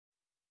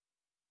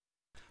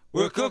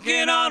We're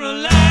cooking on a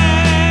lang.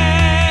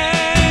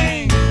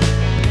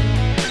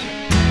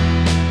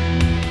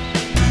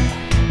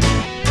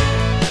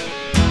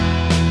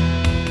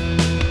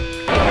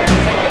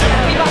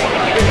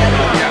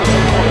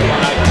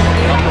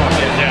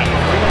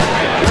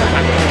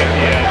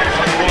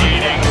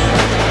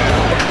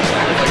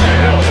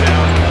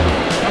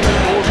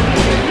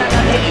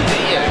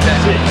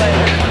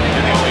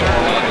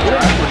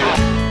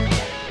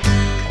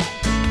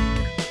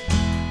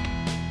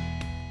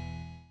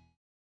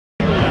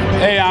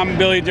 Hey, I'm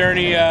Billy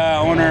Durney,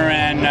 owner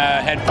and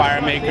head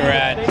fire maker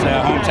at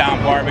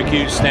Hometown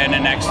Barbecue,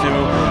 standing next to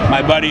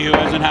my buddy who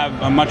doesn't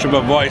have much of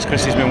a voice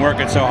because he's been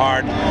working so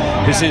hard.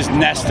 This is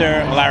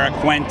Nestor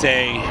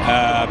Laracuente,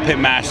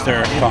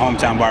 pitmaster for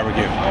Hometown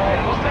Barbecue.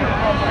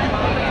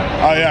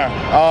 Oh yeah,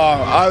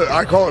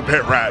 I call it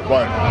pit rat,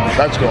 but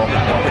that's cool.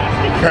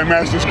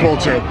 Pitmaster's cool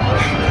too.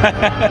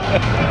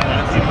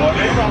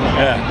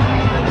 Yeah.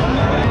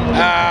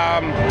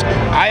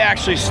 I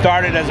actually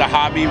started as a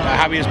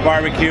hobbyist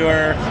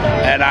barbecuer,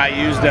 and I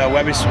used a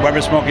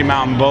Weber Smoky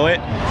Mountain Bullet,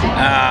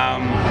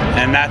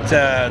 and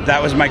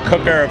that was my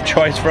cooker of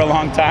choice for a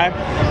long time.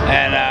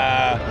 And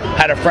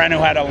had a friend who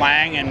had a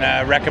Lang and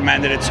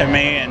recommended it to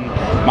me. And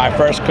my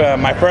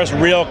first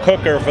real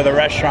cooker for the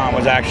restaurant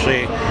was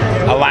actually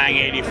a Lang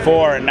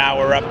 84, and now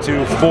we're up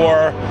to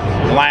 4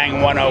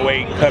 Lang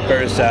 108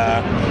 cookers.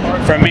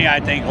 For me, I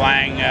think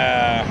Lang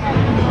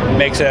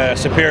makes a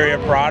superior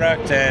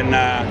product and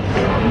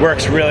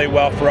works really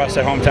well for us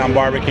at Hometown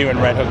Barbecue in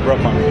Red Hook,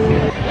 Brooklyn.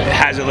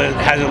 Has it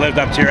lived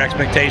up to your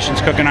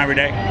expectations cooking every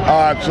day?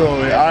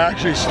 Absolutely. I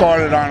actually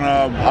started on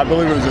I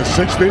believe it was a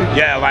 60.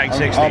 Yeah, Lang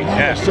 60.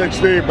 I'm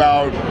 60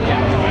 about,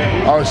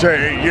 I would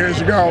say, 8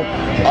 years ago.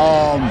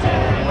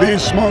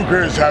 These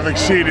smokers have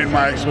exceeded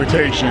my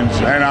expectations,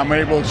 and I'm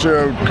able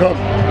to cook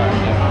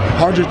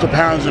hundreds of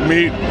pounds of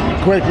meat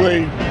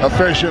quickly,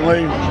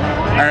 efficiently,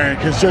 and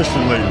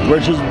consistently,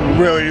 which is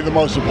really the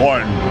most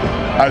important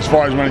as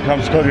far as when it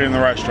comes to cooking in the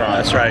restaurant.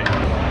 That's right.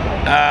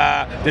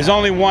 There's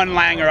only one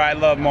Langer I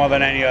love more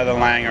than any other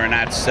Langer, and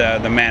that's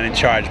the man in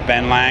charge,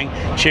 Ben Lang.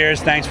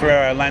 Cheers, thanks for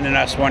lending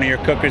us one of your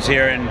cookers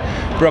here in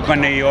Brooklyn,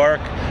 New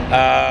York.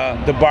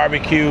 The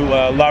barbecue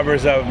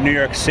lovers of New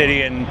York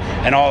City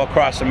and all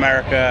across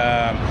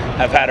America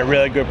have had a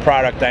really good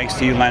product thanks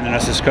to you lending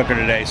us this cooker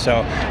today.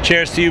 So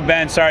cheers to you,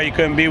 Ben. Sorry you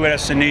couldn't be with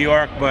us in New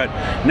York, but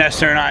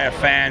Nestor and I are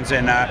fans,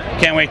 and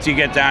can't wait till you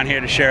get down here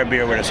to share a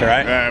beer with us, all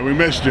right? Yeah, we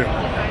missed you.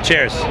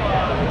 Cheers.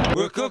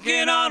 We're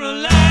cooking on a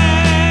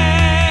lang.